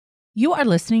You are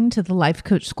listening to the Life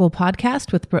Coach School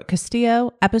podcast with Brooke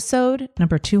Castillo, episode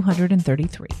number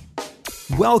 233.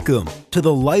 Welcome to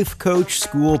the Life Coach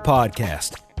School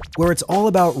podcast, where it's all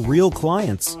about real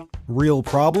clients, real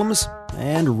problems,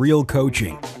 and real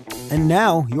coaching. And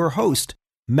now, your host,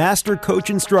 Master Coach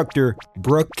Instructor,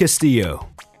 Brooke Castillo.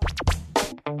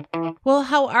 Well,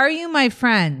 how are you, my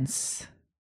friends?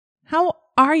 How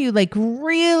are you? Like,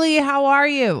 really, how are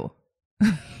you?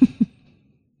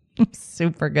 I'm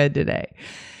super good today.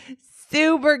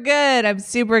 Super good. I'm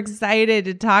super excited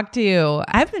to talk to you.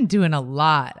 I've been doing a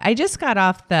lot. I just got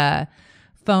off the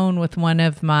phone with one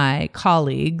of my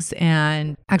colleagues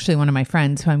and actually one of my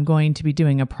friends who I'm going to be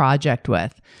doing a project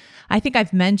with. I think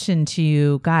I've mentioned to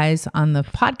you guys on the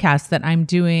podcast that I'm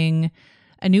doing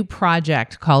a new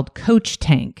project called Coach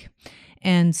Tank.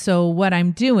 And so what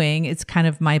I'm doing is kind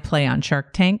of my play on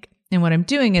Shark Tank. And what I'm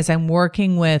doing is I'm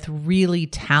working with really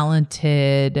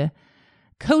talented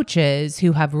coaches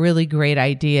who have really great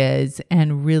ideas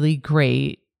and really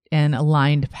great and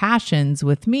aligned passions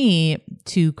with me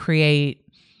to create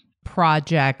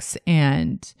projects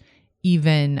and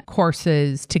even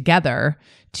courses together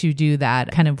to do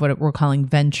that, kind of what we're calling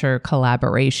venture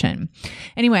collaboration.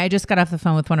 Anyway, I just got off the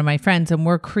phone with one of my friends and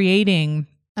we're creating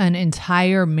an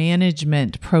entire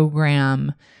management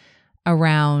program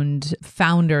around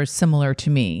founders similar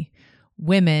to me,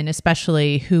 women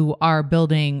especially, who are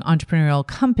building entrepreneurial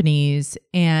companies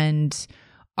and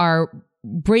are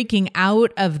breaking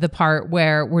out of the part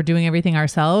where we're doing everything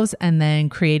ourselves and then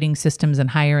creating systems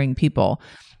and hiring people.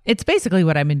 It's basically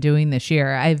what I've been doing this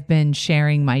year. I've been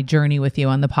sharing my journey with you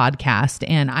on the podcast,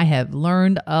 and I have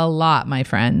learned a lot, my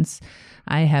friends.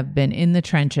 I have been in the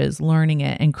trenches learning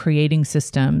it and creating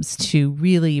systems to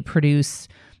really produce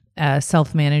a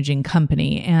self-managing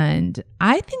company. And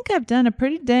I think I've done a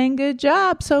pretty dang good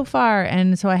job so far.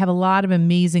 And so I have a lot of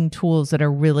amazing tools that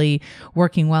are really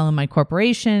working well in my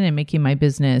corporation and making my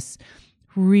business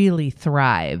really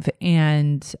thrive.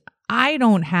 And I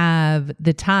don't have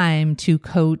the time to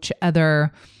coach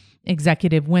other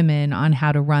executive women on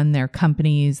how to run their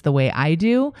companies the way I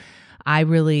do. I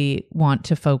really want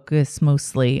to focus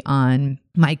mostly on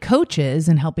my coaches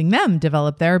and helping them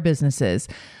develop their businesses.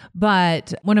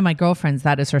 But one of my girlfriends,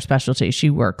 that is her specialty. She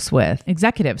works with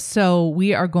executives. So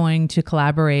we are going to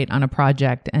collaborate on a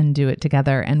project and do it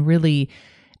together. And really,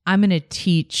 I'm going to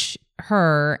teach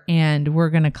her and we're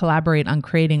going to collaborate on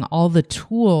creating all the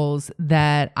tools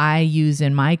that I use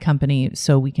in my company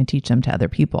so we can teach them to other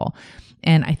people.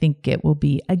 And I think it will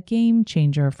be a game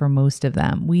changer for most of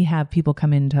them. We have people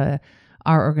come into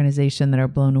our organization that are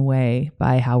blown away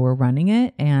by how we're running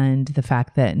it and the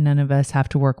fact that none of us have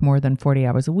to work more than 40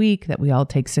 hours a week, that we all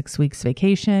take 6 weeks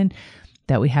vacation,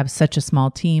 that we have such a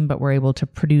small team, but we're able to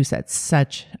produce at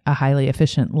such a highly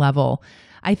efficient level.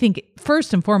 I think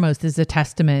first and foremost is a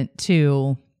testament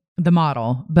to the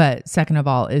model, but second of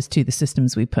all is to the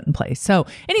systems we put in place. So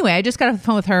anyway, I just got off the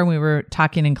phone with her and we were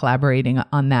talking and collaborating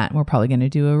on that. And we're probably going to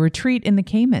do a retreat in the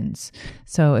Caymans.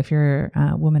 So if you're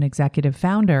a woman executive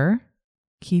founder,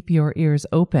 keep your ears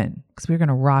open because we're going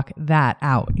to rock that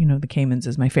out. You know, the Caymans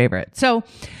is my favorite. So,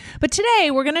 but today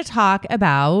we're going to talk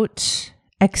about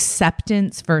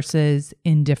acceptance versus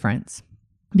indifference.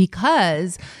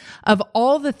 Because of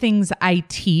all the things I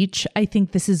teach, I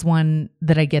think this is one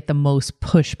that I get the most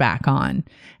pushback on.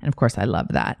 And of course, I love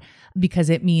that because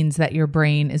it means that your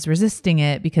brain is resisting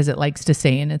it because it likes to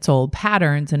stay in its old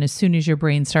patterns. And as soon as your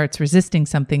brain starts resisting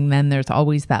something, then there's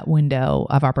always that window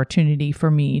of opportunity for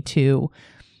me to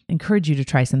encourage you to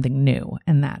try something new.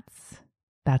 And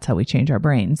that's how we change our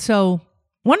brain. So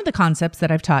one of the concepts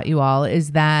that I've taught you all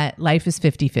is that life is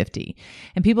 50-50.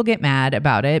 And people get mad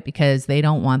about it because they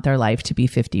don't want their life to be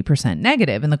 50%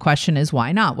 negative. And the question is,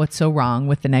 why not? What's so wrong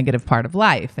with the negative part of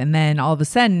life? And then all of a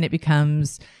sudden it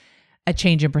becomes a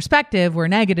change in perspective where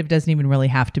negative doesn't even really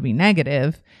have to be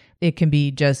negative. It can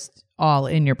be just all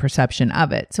in your perception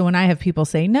of it. So when I have people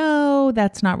say, no,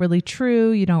 that's not really true.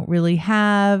 You don't really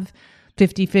have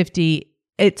 50-50.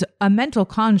 It's a mental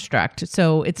construct.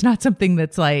 So it's not something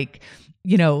that's like,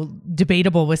 you know,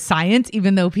 debatable with science,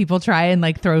 even though people try and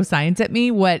like throw science at me.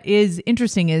 What is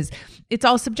interesting is it's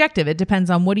all subjective. It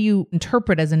depends on what do you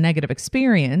interpret as a negative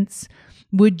experience.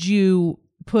 Would you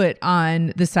put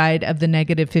on the side of the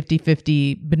negative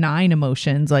 50-50 benign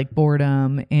emotions like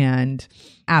boredom and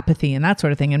apathy and that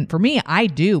sort of thing? And for me, I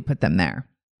do put them there.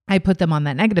 I put them on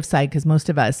that negative side because most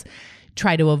of us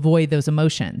try to avoid those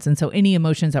emotions. And so any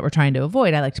emotions that we're trying to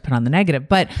avoid, I like to put on the negative.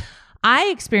 But I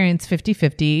experience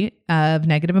 50-50 of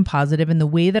negative and positive, and the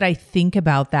way that I think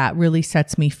about that really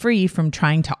sets me free from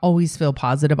trying to always feel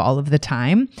positive all of the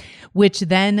time, which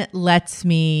then lets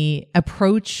me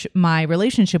approach my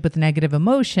relationship with negative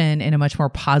emotion in a much more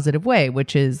positive way,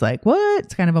 which is like, what?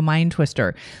 It's kind of a mind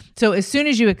twister. So as soon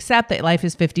as you accept that life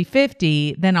is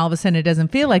 50-50, then all of a sudden it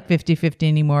doesn't feel like 50-50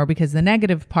 anymore, because the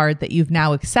negative part that you've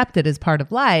now accepted as part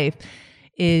of life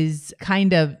is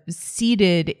kind of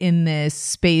seated in this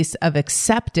space of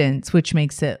acceptance, which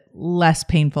makes it less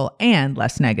painful and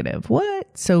less negative. What?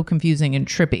 So confusing and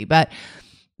trippy, but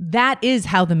that is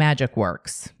how the magic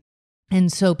works. And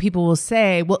so people will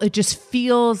say, well, it just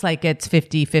feels like it's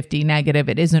 50-50 negative.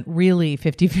 It isn't really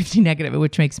 50-50 negative,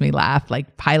 which makes me laugh. Like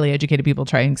highly educated people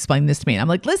try and explain this to me. And I'm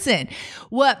like, listen,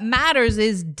 what matters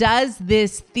is, does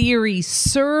this theory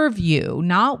serve you?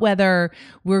 Not whether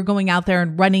we're going out there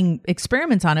and running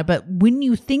experiments on it, but when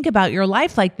you think about your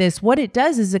life like this, what it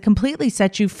does is it completely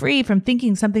sets you free from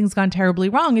thinking something's gone terribly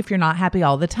wrong if you're not happy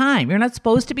all the time. You're not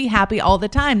supposed to be happy all the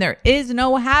time. There is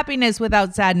no happiness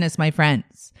without sadness, my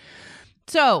friends.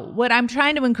 So what I'm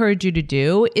trying to encourage you to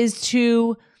do is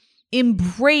to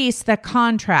embrace the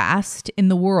contrast in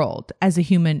the world as a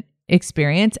human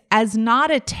experience as not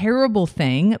a terrible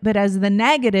thing, but as the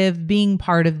negative being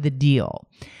part of the deal,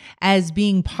 as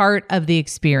being part of the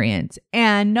experience,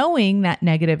 and knowing that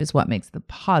negative is what makes the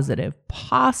positive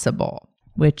possible,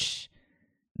 which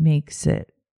makes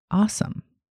it awesome.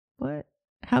 What?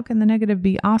 How can the negative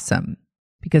be awesome?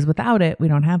 Because without it, we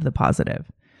don't have the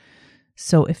positive.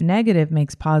 So if negative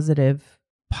makes positive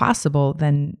possible,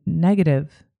 then negative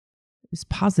is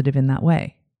positive in that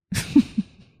way.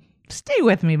 Stay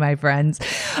with me, my friends.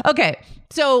 Okay,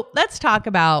 so let's talk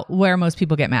about where most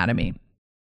people get mad at me.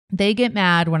 They get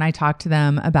mad when I talk to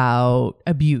them about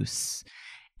abuse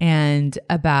and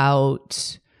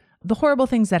about the horrible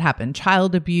things that happen,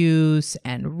 child abuse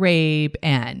and rape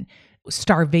and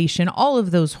starvation, all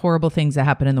of those horrible things that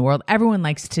happen in the world. Everyone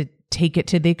likes to take it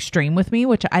to the extreme with me,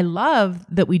 which I love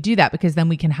that we do that, because then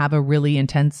we can have a really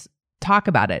intense talk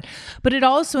about it. But it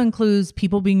also includes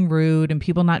people being rude and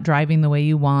people not driving the way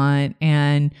you want,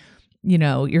 and, you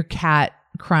know, your cat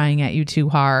crying at you too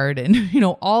hard, and, you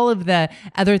know, all of the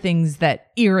other things that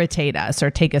irritate us or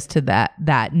take us to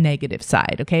that negative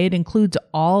side. Okay. It includes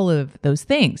all of those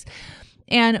things.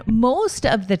 And most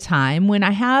of the time when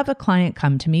I have a client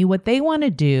come to me, what they want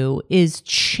to do is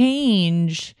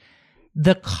change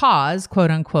the cause,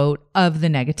 quote unquote, of the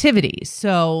negativity.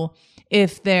 So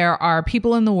if there are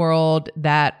people in the world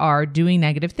that are doing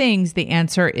negative things, the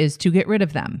answer is to get rid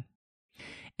of them.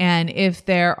 And if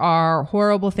there are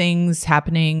horrible things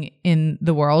happening in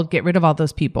the world, get rid of all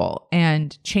those people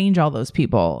and change all those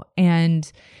people. And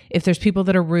if there's people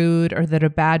that are rude or that are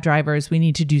bad drivers, we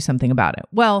need to do something about it.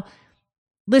 Well,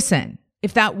 listen,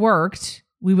 if that worked,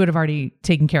 we would have already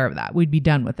taken care of that. We'd be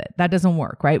done with it. That doesn't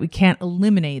work, right? We can't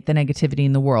eliminate the negativity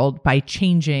in the world by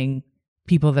changing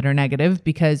people that are negative,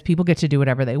 because people get to do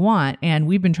whatever they want. And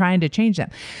we've been trying to change them.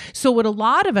 So what a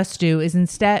lot of us do is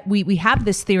instead, we have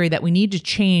this theory that we need to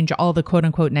change all the quote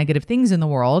unquote negative things in the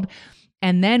world.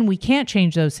 And then we can't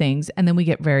change those things. And then we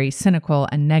get very cynical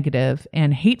and negative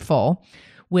and hateful,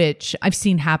 which I've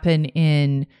seen happen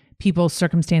in people's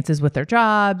circumstances with their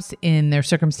jobs, in their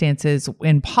circumstances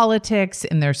in politics,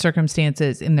 in their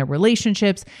circumstances in their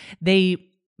relationships. They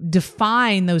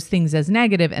define those things as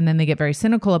negative, and then they get very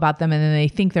cynical about them, and then they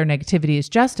think their negativity is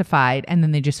justified, and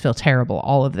then they just feel terrible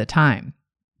all of the time.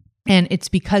 And it's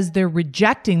because they're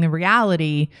rejecting the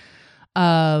reality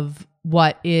of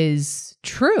what is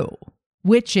true,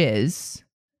 which is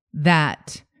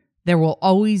that there will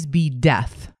always be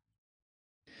death.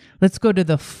 Let's go to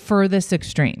the furthest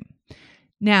extreme.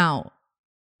 Now,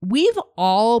 we've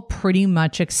all pretty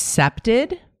much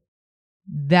accepted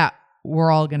that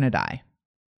we're all going to die.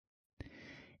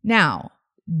 Now,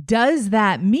 does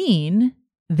that mean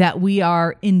that we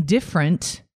are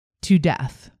indifferent to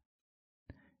death?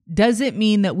 Does it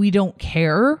mean that we don't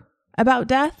care about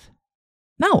death?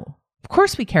 No, of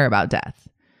course we care about death.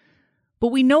 But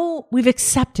we know we've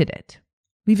accepted it.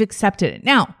 We've accepted it.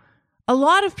 Now, a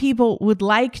lot of people would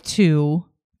like to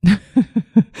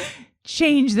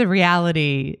change the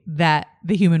reality that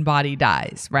the human body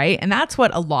dies, right? And that's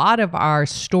what a lot of our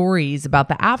stories about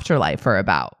the afterlife are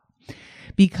about,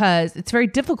 because it's very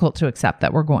difficult to accept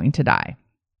that we're going to die.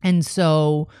 And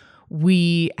so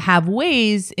we have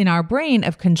ways in our brain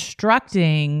of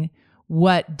constructing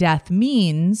what death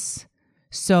means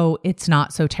so it's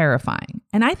not so terrifying.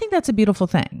 And I think that's a beautiful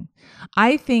thing.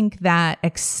 I think that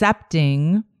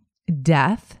accepting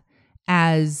death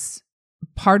as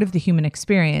part of the human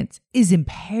experience is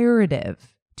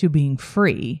imperative to being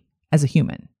free as a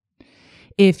human.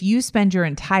 If you spend your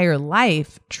entire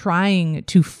life trying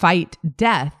to fight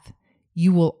death,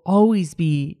 you will always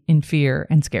be in fear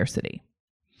and scarcity.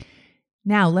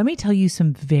 Now, let me tell you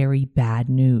some very bad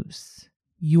news.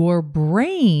 Your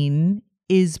brain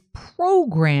is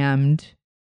programmed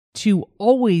to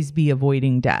always be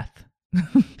avoiding death.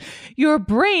 Your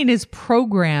brain is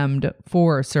programmed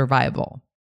for survival.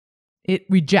 It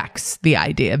rejects the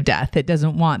idea of death. It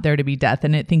doesn't want there to be death,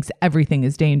 and it thinks everything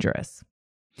is dangerous.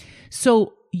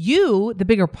 So you, the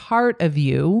bigger part of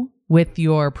you, with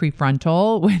your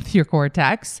prefrontal, with your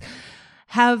cortex,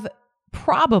 have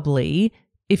probably,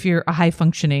 if you're a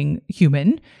high-functioning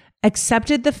human,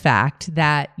 accepted the fact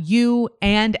that you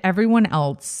and everyone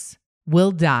else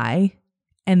will die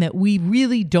and that we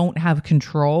really don't have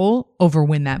control over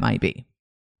when that might be.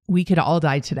 We could all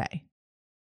die today.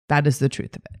 That is the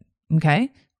truth of it,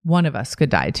 okay? One of us could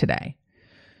die today.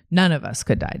 None of us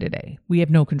could die today. We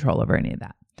have no control over any of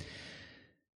that.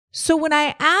 So when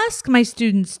I ask my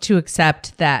students to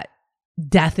accept that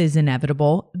death is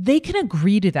inevitable, they can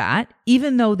agree to that,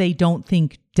 even though they don't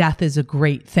think death is a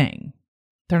great thing.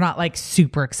 They're not like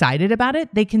super excited about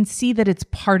it. They can see that it's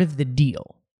part of the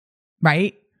deal,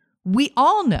 right? We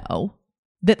all know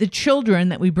that the children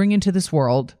that we bring into this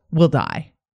world will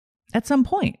die at some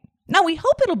point. Now, we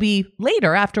hope it'll be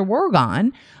later after we're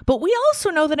gone, but we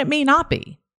also know that it may not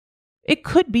be. It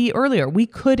could be earlier. We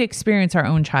could experience our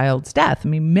own child's death. I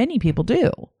mean, many people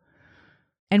do.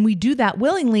 And we do that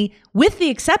willingly with the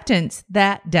acceptance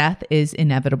that death is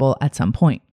inevitable at some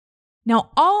point. Now,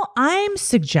 all I'm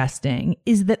suggesting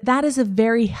is that that is a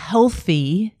very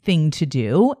healthy thing to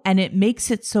do. And it makes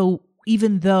it so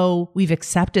even though we've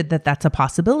accepted that that's a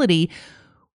possibility,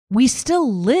 we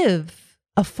still live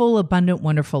a full, abundant,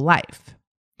 wonderful life.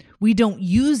 We don't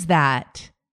use that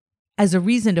as a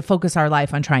reason to focus our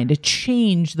life on trying to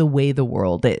change the way the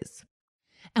world is.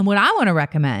 And what I want to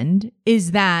recommend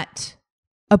is that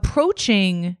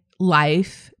approaching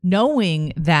life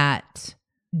knowing that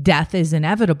death is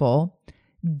inevitable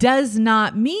does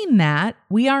not mean that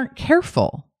we aren't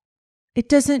careful. It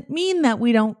doesn't mean that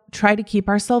we don't try to keep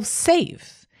ourselves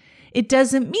safe. It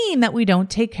doesn't mean that we don't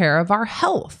take care of our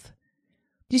health.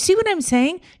 Do you see what I'm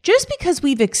saying? Just because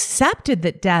we've accepted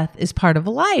that death is part of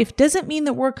life doesn't mean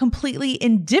that we're completely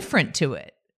indifferent to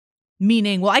it.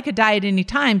 Meaning, well, I could die at any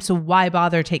time, so why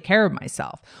bother take care of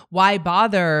myself? Why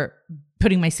bother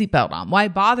putting my seatbelt on? Why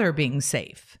bother being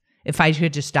safe if I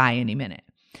could just die any minute?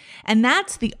 And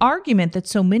that's the argument that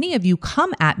so many of you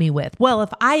come at me with. Well, if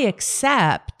I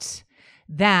accept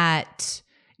that,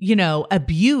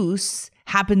 abuse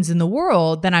happens in the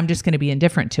world, then I'm just going to be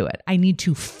indifferent to it. I need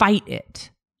to fight it.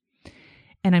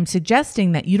 And I'm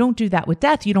suggesting that you don't do that with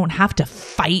death. You don't have to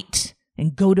fight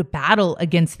and go to battle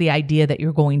against the idea that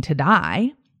you're going to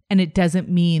die. And it doesn't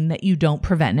mean that you don't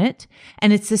prevent it.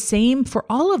 And it's the same for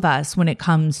all of us when it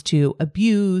comes to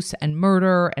abuse and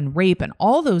murder and rape and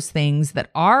all those things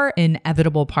that are an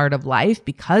inevitable part of life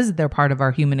because they're part of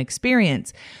our human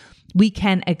experience. We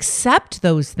can accept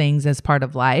those things as part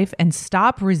of life and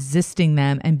stop resisting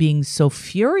them and being so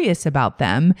furious about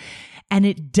them. And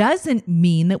it doesn't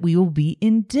mean that we will be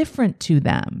indifferent to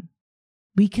them.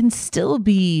 We can still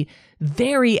be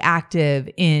very active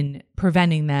in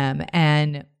preventing them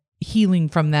and healing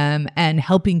from them and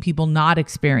helping people not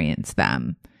experience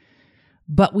them.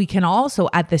 But we can also,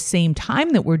 at the same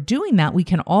time that we're doing that, we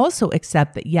can also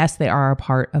accept that, yes, they are a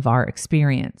part of our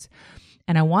experience.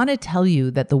 And I want to tell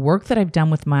you that the work that I've done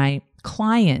with my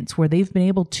clients, where they've been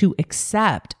able to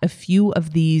accept a few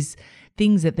of these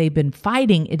things that they've been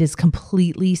fighting, it has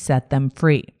completely set them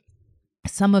free.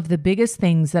 Some of the biggest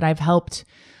things that I've helped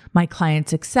my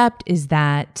clients accept is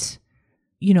that,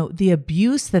 the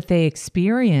abuse that they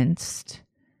experienced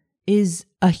is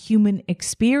a human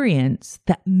experience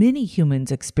that many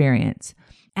humans experience.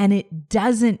 And it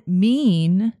doesn't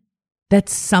mean that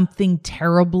something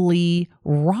terribly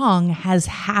wrong has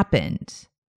happened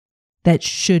that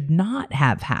should not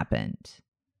have happened.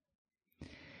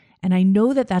 And I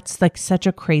know that that's like such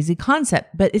a crazy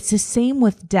concept, but it's the same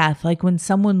with death. Like when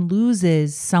someone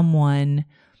loses someone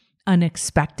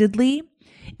unexpectedly,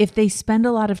 if they spend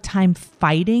a lot of time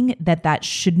fighting that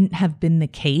shouldn't have been the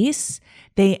case,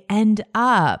 they end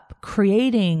up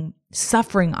creating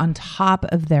suffering on top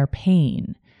of their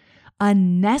pain,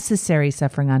 unnecessary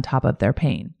suffering on top of their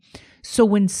pain. So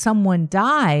when someone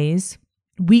dies,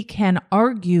 we can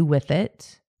argue with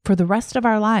it for the rest of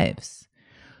our lives.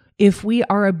 If we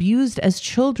are abused as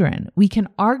children, we can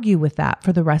argue with that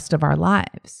for the rest of our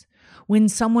lives. When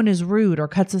someone is rude or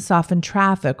cuts us off in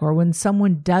traffic, or when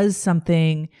someone does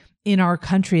something in our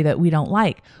country that we don't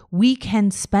like. We can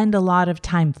spend a lot of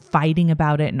time fighting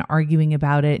about it and arguing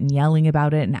about it and yelling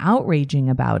about it and outraging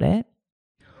about it.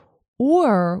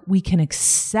 Or we can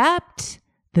accept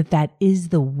that that is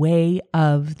the way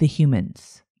of the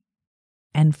humans.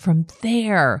 And from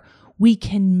there, we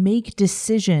can make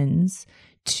decisions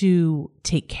to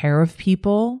take care of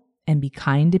people and be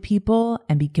kind to people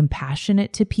and be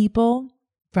compassionate to people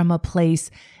from a place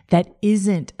that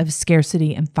isn't of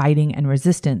scarcity and fighting and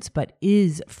resistance, but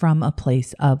is from a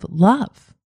place of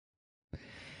love.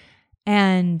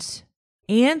 And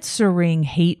answering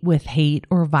hate with hate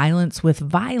or violence with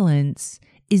violence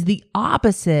is the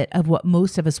opposite of what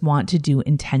most of us want to do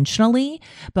intentionally.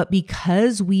 But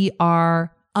because we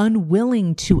are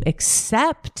unwilling to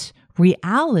accept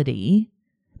reality,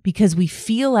 because we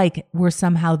feel like we're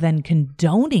somehow then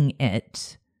condoning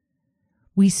it,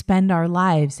 we spend our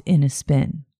lives in a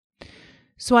spin.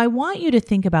 So I want you to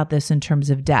think about this in terms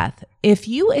of death. If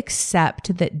you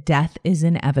accept that death is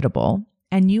inevitable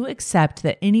and you accept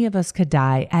that any of us could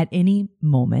die at any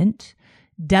moment,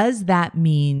 does that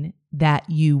mean that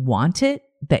you want it,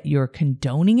 that you're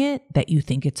condoning it, that you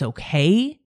think it's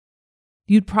okay?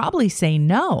 You'd probably say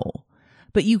no.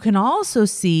 But you can also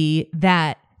see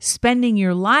that spending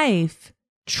your life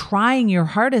trying your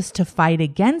hardest to fight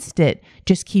against it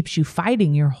just keeps you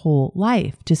fighting your whole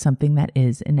life to something that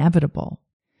is inevitable.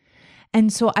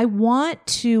 And so I want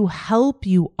to help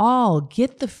you all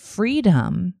get the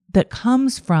freedom that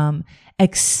comes from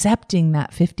accepting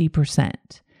that 50%,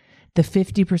 the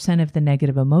 50% of the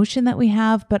negative emotion that we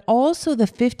have, but also the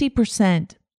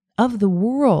 50% of the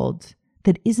world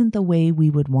that isn't the way we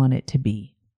would want it to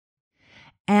be.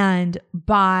 And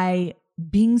by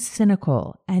being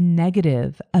cynical and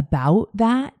negative about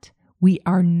that, we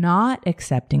are not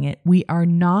accepting it. We are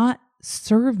not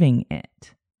serving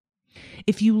it.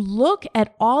 If you look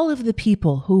at all of the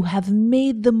people who have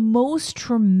made the most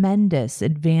tremendous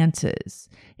advances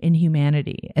in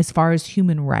humanity, as far as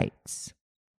human rights,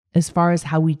 as far as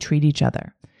how we treat each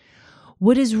other,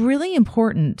 what is really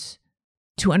important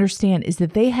to understand is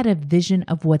that they had a vision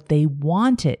of what they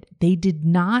wanted. They did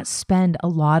not spend a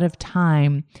lot of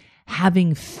time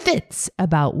having fits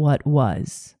about what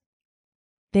was.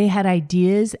 They had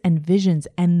ideas and visions,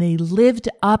 and they lived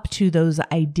up to those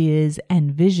ideas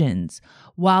and visions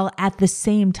while at the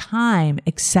same time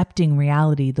accepting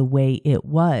reality the way it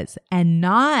was and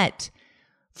not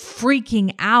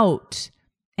freaking out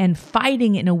and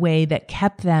fighting in a way that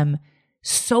kept them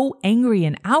so angry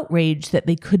and outraged that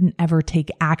they couldn't ever take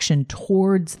action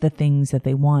towards the things that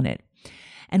they wanted.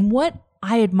 And what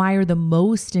I admire the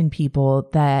most in people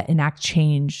that enact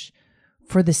change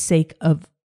for the sake of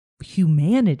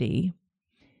humanity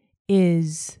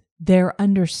is their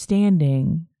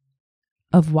understanding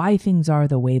of why things are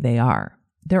the way they are,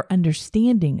 their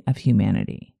understanding of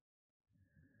humanity.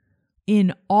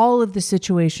 In all of the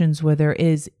situations where there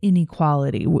is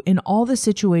inequality, in all the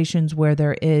situations where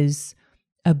there is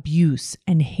abuse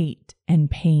and hate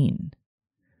and pain,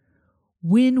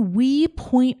 when we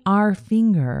point our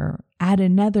finger at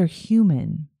another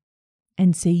human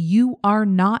and say, you are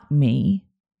not me,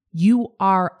 you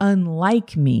are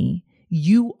unlike me,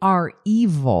 you are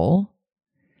evil,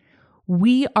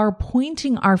 we are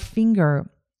pointing our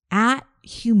finger at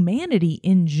humanity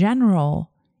in general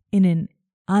in an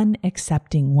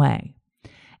unaccepting way.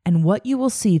 And what you will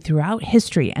see throughout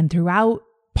history and throughout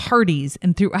parties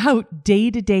and throughout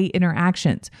day-to-day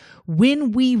interactions,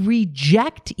 when we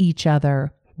reject each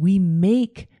other, we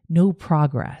make no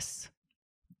progress.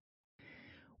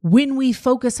 When we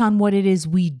focus on what it is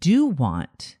we do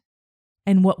want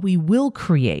and what we will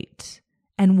create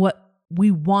and what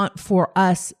we want for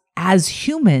us as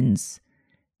humans,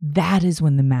 that is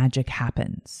when the magic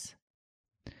happens.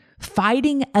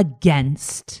 Fighting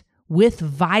against with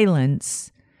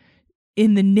violence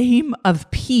in the name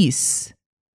of peace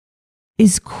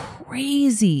is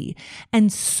crazy.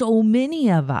 And so many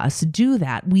of us do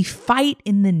that. We fight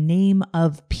in the name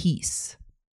of peace.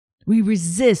 We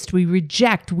resist, we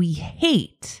reject, we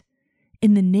hate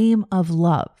in the name of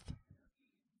love.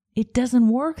 It doesn't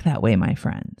work that way, my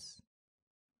friends.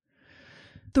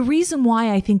 The reason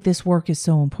why I think this work is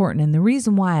so important, and the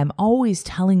reason why I'm always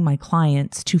telling my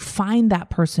clients to find that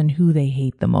person who they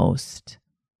hate the most,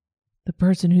 the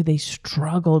person who they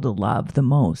struggle to love the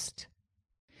most.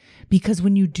 Because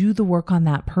when you do the work on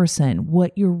that person,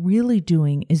 what you're really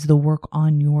doing is the work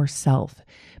on yourself.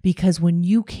 Because when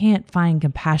you can't find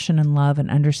compassion and love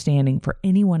and understanding for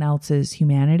anyone else's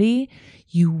humanity,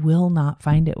 you will not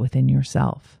find it within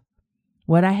yourself.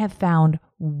 What I have found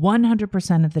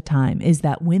 100% of the time is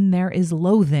that when there is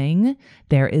loathing,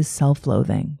 there is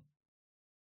self-loathing.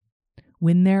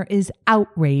 When there is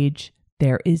outrage,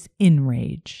 there is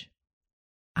enrage.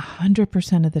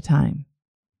 100% of the time.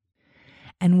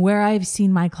 And where I've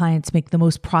seen my clients make the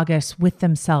most progress with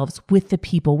themselves, with the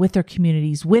people, with their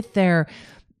communities, with their,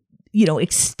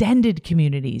 extended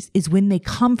communities, is when they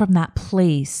come from that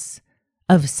place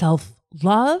of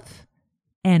self-love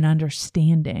and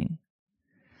understanding.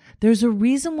 There's a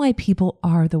reason why people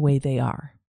are the way they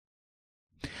are.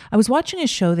 I was watching a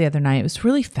show the other night. It was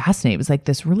really fascinating. It was like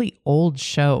this really old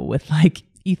show with like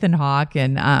Ethan Hawke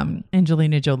and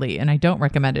Angelina Jolie. And I don't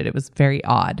recommend it. It was very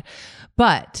odd.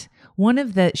 But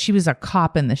she was a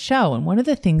cop in the show. And one of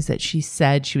the things that she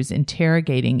said, she was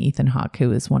interrogating Ethan Hawke,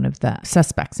 who is one of the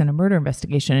suspects in a murder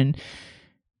investigation. And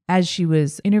as she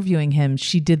was interviewing him,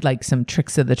 she did like some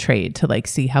tricks of the trade to like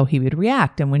see how he would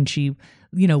react. And when she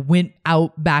went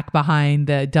out back behind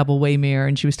the double-way mirror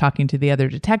and she was talking to the other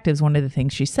detectives, one of the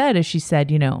things she said is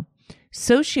sociopaths,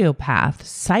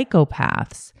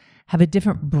 psychopaths have a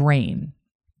different brain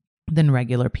than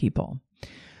regular people.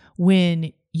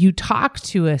 When you talk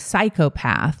to a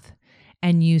psychopath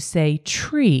and you say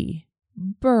tree,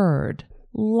 bird,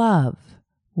 love,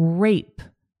 rape,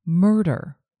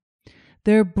 murder,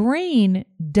 their brain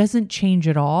doesn't change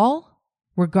at all,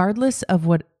 regardless of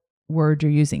what word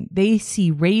you're using. They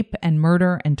see rape and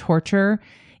murder and torture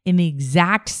in the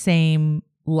exact same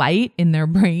light in their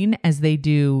brain as they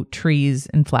do trees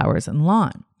and flowers and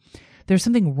lawn. There's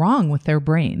something wrong with their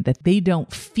brain that they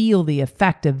don't feel the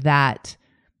effect of that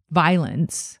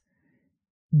violence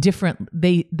different.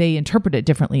 They interpret it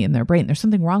differently in their brain. There's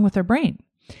something wrong with their brain.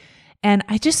 And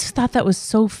I just thought that was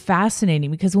so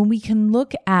fascinating, because when we can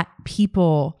look at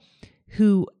people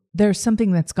who there's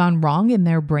something that's gone wrong in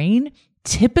their brain,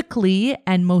 typically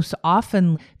and most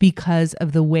often because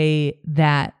of the way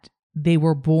that they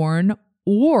were born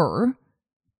or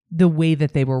the way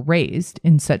that they were raised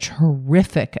in such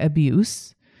horrific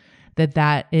abuse,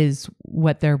 that is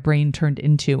what their brain turned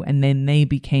into, and then they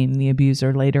became the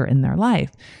abuser later in their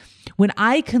life. When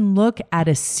I can look at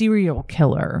a serial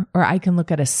killer, or I can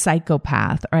look at a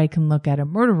psychopath, or I can look at a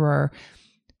murderer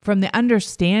from the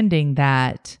understanding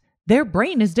that their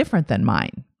brain is different than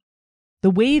mine. The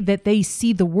way that they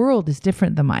see the world is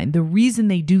different than mine. The reason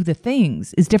they do the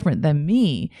things is different than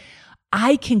me.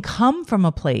 I can come from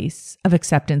a place of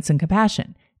acceptance and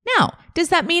compassion. Now, does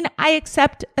that mean I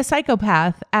accept a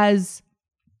psychopath as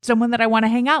someone that I want to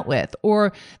hang out with,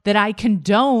 or that I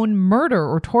condone murder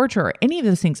or torture or any of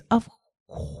those things? Of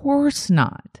course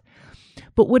not.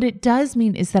 But what it does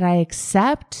mean is that I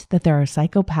accept that there are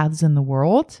psychopaths in the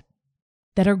world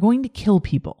that are going to kill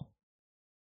people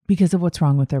because of what's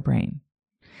wrong with their brain.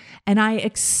 And I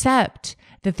accept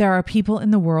that there are people in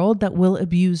the world that will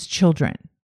abuse children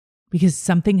because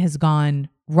something has gone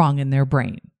wrong in their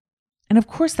brain. And of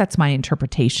course, that's my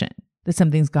interpretation, that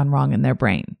something's gone wrong in their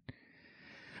brain.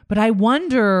 But I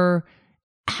wonder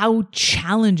how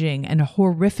challenging and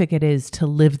horrific it is to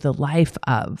live the life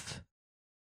of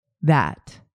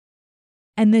that.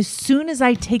 And as soon as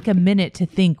I take a minute to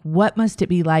think, what must it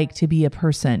be like to be a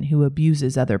person who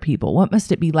abuses other people? What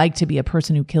must it be like to be a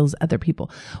person who kills other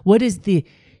people? What is the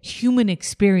human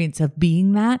experience of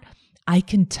being that? I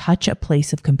can touch a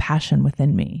place of compassion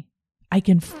within me. I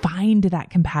can find that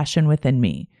compassion within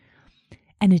me.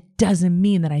 And it doesn't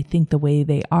mean that I think the way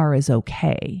they are is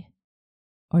okay,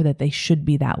 or that they should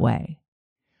be that way.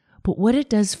 But what it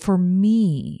does for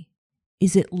me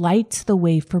is it lights the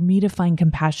way for me to find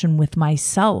compassion with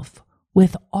myself,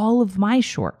 with all of my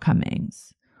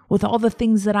shortcomings, with all the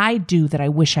things that I do that I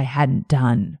wish I hadn't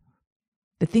done,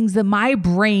 the things that my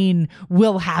brain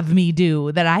will have me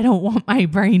do that I don't want my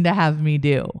brain to have me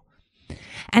do.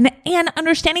 And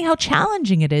understanding how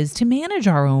challenging it is to manage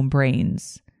our own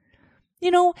brains,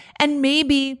 and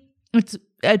maybe it's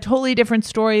a totally different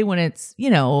story when it's,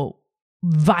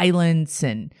 violence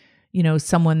and,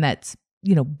 someone that's,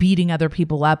 beating other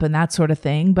people up and that sort of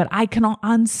thing. But I can,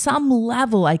 on some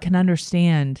level, I can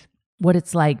understand what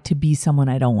it's like to be someone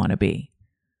I don't want to be,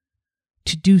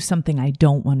 to do something I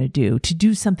don't want to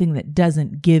do something that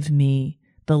doesn't give me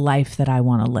the life that I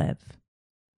want to live.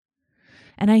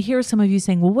 And I hear some of you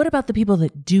saying, well, what about the people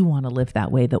that do want to live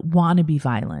that way, that want to be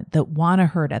violent, that want to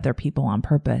hurt other people on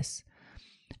purpose?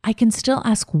 I can still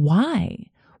ask why.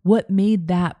 What made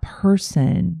that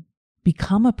person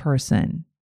become a person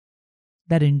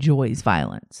that enjoys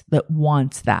violence, that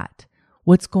wants that?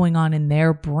 What's going on in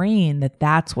their brain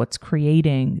that's what's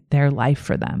creating their life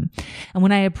for them? And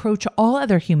when I approach all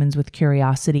other humans with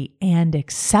curiosity and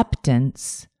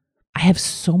acceptance, I have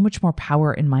so much more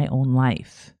power in my own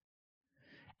life.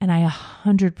 And I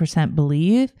 100%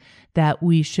 believe that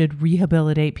we should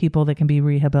rehabilitate people that can be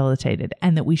rehabilitated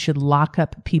and that we should lock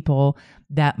up people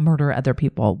that murder other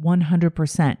people.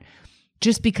 100%.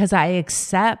 Just because I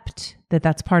accept that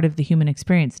that's part of the human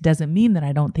experience doesn't mean that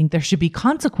I don't think there should be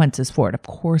consequences for it. Of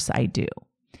course I do.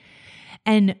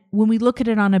 And when we look at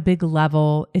it on a big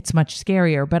level, it's much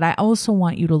scarier. But I also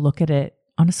want you to look at it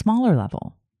on a smaller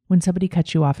level. When somebody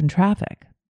cuts you off in traffic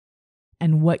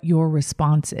and what your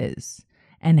response is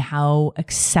and how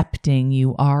accepting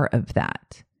you are of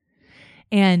that.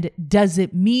 And does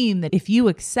it mean that if you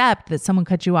accept that someone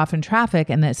cut you off in traffic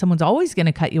and that someone's always going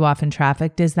to cut you off in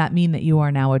traffic, does that mean that you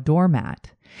are now a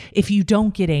doormat? If you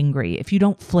don't get angry, if you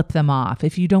don't flip them off,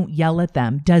 if you don't yell at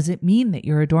them, does it mean that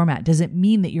you're a doormat? Does it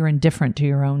mean that you're indifferent to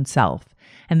your own self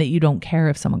and that you don't care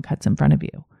if someone cuts in front of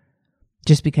you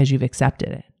just because you've accepted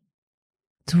it?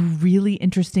 It's a really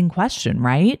interesting question,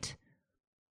 right?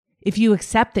 If you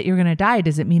accept that you're going to die,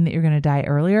 does it mean that you're going to die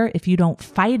earlier? If you don't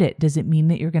fight it, does it mean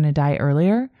that you're going to die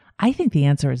earlier? I think the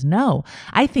answer is no.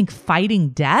 I think fighting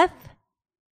death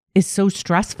is so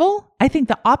stressful. I think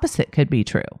the opposite could be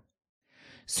true.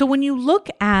 So when you look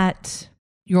at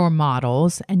your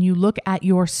models and you look at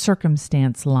your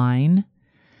circumstance line,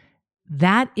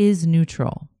 that is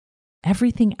neutral.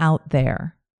 Everything out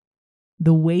there,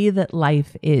 the way that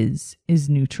life is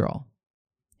neutral.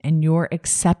 And your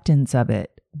acceptance of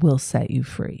it will set you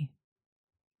free.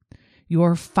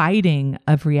 Your fighting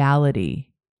of reality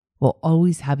will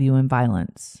always have you in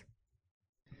violence.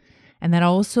 And that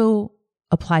also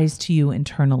applies to you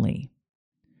internally.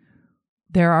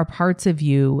 There are parts of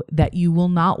you that you will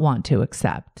not want to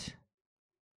accept,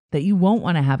 that you won't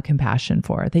want to have compassion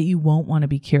for, that you won't want to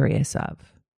be curious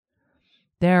of.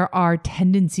 There are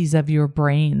tendencies of your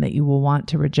brain that you will want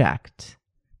to reject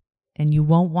and you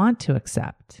won't want to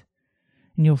accept.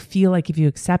 And you'll feel like if you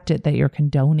accept it, that you're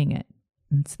condoning it.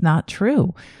 And it's not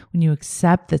true. When you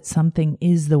accept that something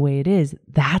is the way it is,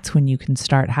 that's when you can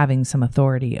start having some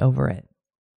authority over it.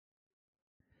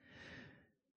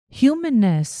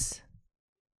 Humanness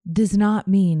does not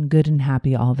mean good and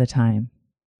happy all the time.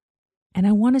 And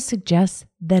I want to suggest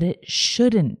that it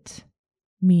shouldn't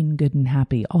mean good and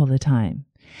happy all the time.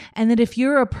 And that if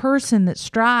you're a person that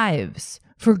strives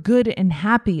for good and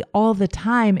happy all the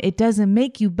time, it doesn't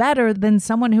make you better than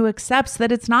someone who accepts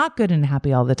that it's not good and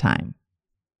happy all the time.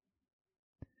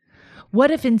 What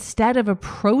if instead of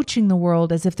approaching the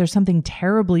world as if there's something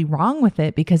terribly wrong with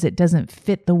it because it doesn't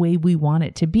fit the way we want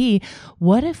it to be,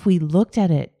 what if we looked at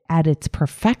it at its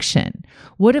perfection?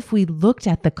 What if we looked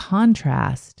at the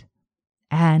contrast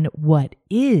and what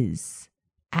is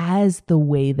as the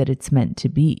way that it's meant to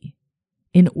be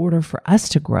in order for us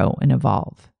to grow and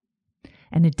evolve?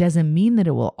 And it doesn't mean that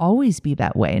it will always be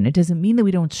that way. And it doesn't mean that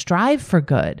we don't strive for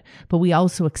good, but we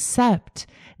also accept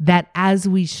that as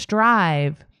we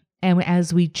strive and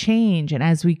as we change and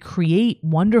as we create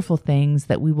wonderful things,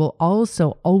 that we will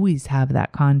also always have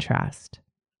that contrast.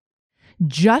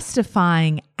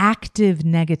 Justifying active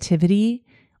negativity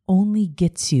only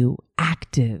gets you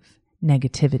active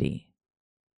negativity.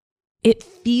 It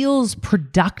feels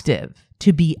productive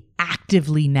to be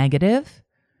actively negative.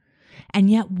 And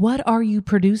yet, what are you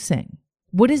producing?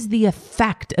 What is the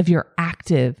effect of your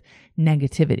active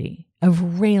negativity,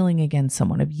 of railing against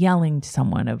someone, of yelling to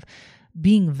someone, of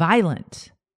being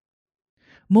violent?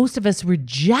 Most of us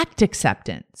reject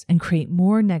acceptance and create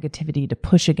more negativity to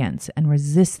push against and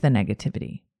resist the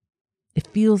negativity. It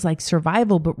feels like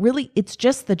survival, but really it's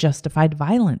just the justified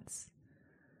violence.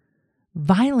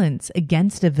 Violence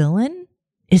against a villain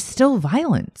is still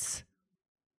violence.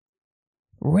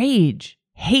 Rage,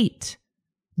 hate,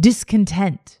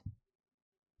 discontent,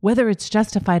 whether it's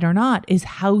justified or not, is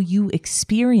how you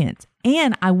experience.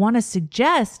 And I want to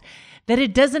suggest that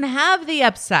it doesn't have the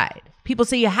upside. People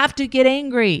say you have to get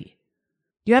angry.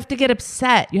 You have to get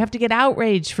upset. You have to get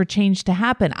outraged for change to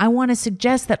happen. I want to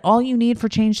suggest that all you need for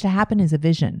change to happen is a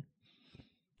vision.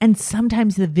 And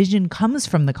sometimes the vision comes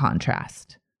from the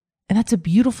contrast. And that's a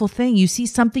beautiful thing. You see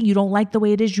something, you don't like the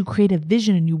way it is, you create a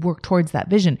vision and you work towards that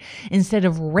vision. Instead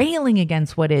of railing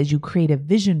against what is, you create a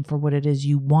vision for what it is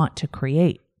you want to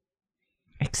create.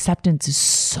 Acceptance is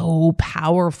so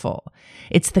powerful.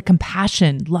 It's the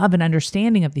compassion, love, and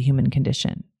understanding of the human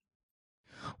condition.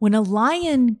 When a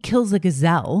lion kills a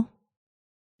gazelle,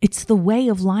 it's the way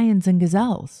of lions and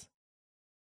gazelles.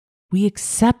 We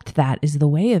accept that is the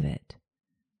way of it.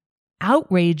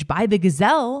 Outrage by the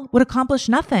gazelle would accomplish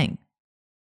nothing.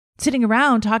 Sitting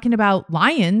around talking about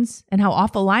lions and how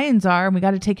awful lions are, and we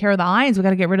got to take care of the lions, we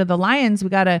got to get rid of the lions, we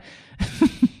got to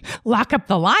lock up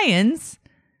the lions.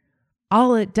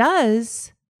 All it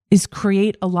does is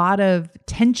create a lot of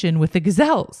tension with the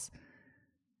gazelles.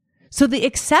 So the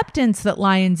acceptance that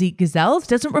lions eat gazelles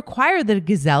doesn't require the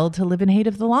gazelle to live in hate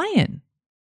of the lion.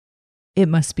 It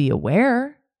must be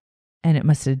aware and it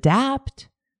must adapt.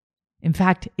 In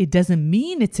fact, it doesn't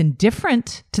mean it's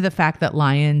indifferent to the fact that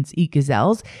lions eat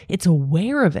gazelles. It's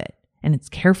aware of it and it's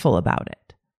careful about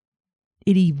it.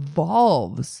 It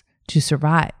evolves to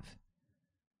survive.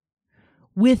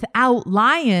 Without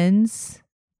lions,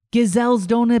 gazelles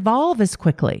don't evolve as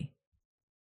quickly.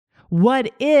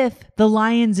 What if the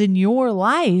lions in your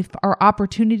life are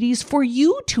opportunities for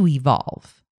you to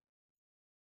evolve?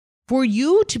 For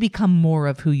you to become more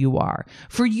of who you are,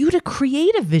 for you to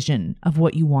create a vision of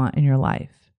what you want in your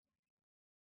life.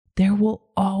 There will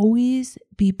always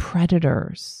be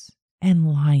predators and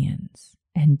lions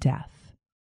and death.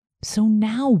 So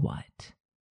now what?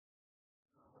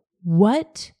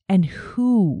 What and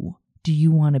who do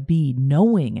you want to be,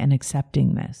 knowing and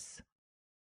accepting this?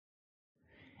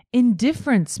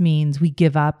 Indifference means we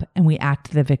give up and we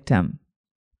act the victim.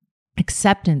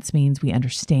 Acceptance means we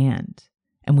understand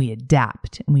and we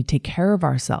adapt and we take care of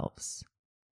ourselves.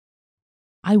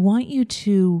 I want you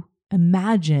to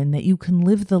imagine that you can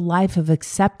live the life of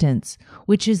acceptance,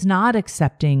 which is not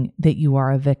accepting that you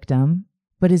are a victim,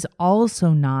 but is also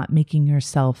not making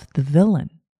yourself the villain.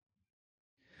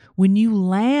 When you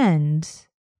land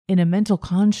in a mental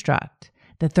construct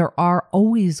that there are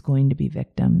always going to be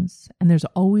victims and there's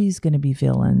always going to be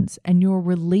villains, and your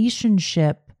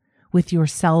relationship with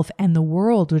yourself and the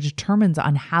world, which determines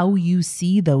on how you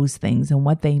see those things and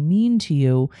what they mean to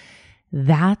you,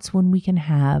 that's when we can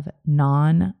have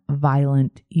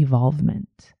non-violent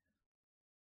evolvement.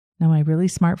 Now, my really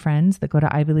smart friends that go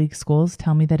to Ivy League schools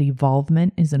tell me that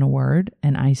evolvement isn't a word,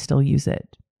 and I still use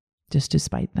it just to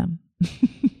spite them.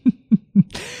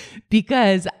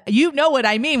 Because you know what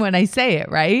I mean when I say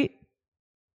it, right?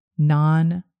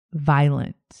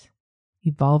 Non-violent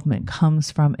evolvement comes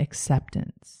from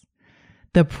acceptance.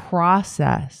 The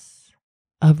process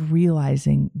of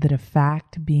realizing that a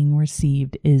fact being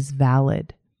received is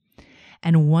valid.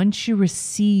 And once you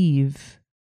receive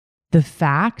the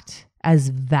fact as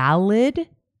valid,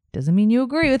 doesn't mean you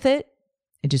agree with it.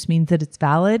 It just means that it's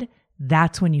valid.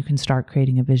 That's when you can start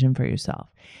creating a vision for yourself.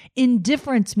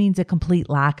 Indifference means a complete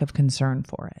lack of concern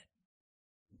for it.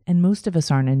 And most of us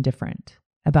aren't indifferent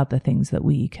about the things that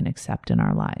we can accept in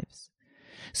our lives.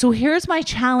 So here's my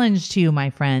challenge to you, my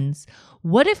friends.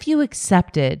 What if you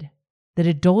accepted that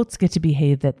adults get to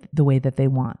behave the way that they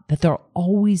want, that there'll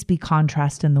always be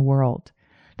contrast in the world,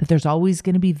 that there's always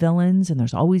going to be villains and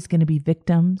there's always going to be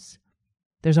victims,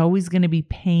 there's always going to be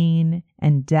pain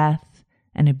and death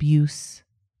and abuse.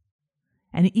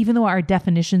 And even though our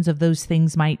definitions of those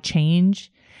things might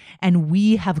change and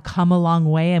we have come a long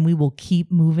way and we will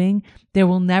keep moving, there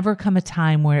will never come a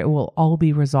time where it will all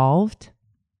be resolved.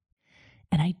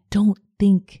 And I don't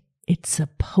think it's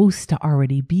supposed to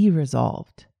already be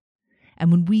resolved.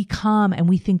 And when we come and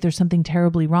we think there's something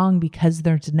terribly wrong because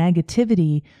there's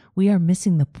negativity, we are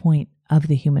missing the point of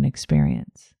the human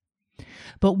experience.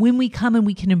 But when we come and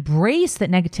we can embrace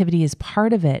that negativity is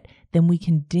part of it, then we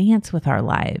can dance with our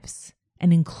lives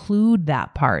and include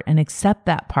that part and accept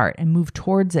that part and move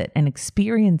towards it and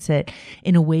experience it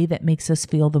in a way that makes us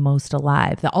feel the most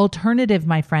alive. The alternative,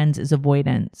 my friends, is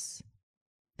avoidance.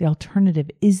 The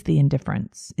alternative is the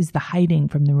indifference, is the hiding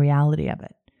from the reality of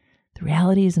it. The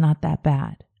reality is not that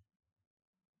bad.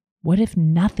 What if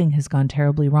nothing has gone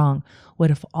terribly wrong? What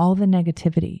if all the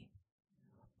negativity,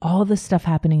 all the stuff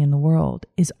happening in the world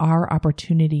is our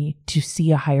opportunity to see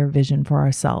a higher vision for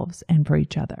ourselves and for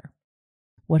each other?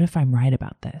 What if I'm right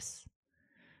about this?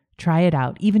 Try it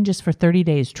out. Even just for 30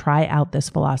 days, try out this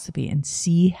philosophy and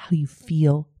see how you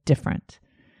feel different.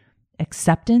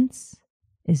 Acceptance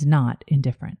is not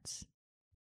indifference.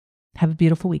 Have a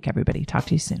beautiful week, everybody. Talk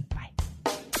to you soon. Bye.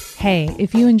 Hey,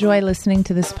 if you enjoy listening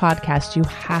to this podcast, you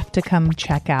have to come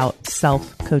check out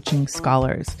Self-Coaching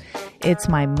Scholars. It's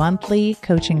my monthly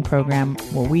coaching program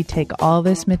where we take all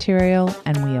this material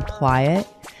and we apply it.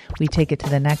 We take it to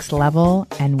the next level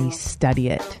and we study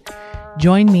it.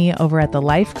 Join me over at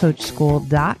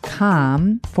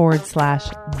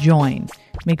thelifecoachschool.com/join.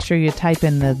 Make sure you type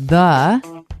in the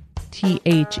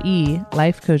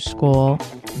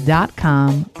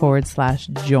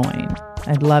lifecoachschool.com/join.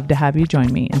 I'd love to have you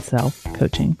join me in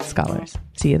Self-Coaching Scholars.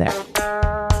 See you there.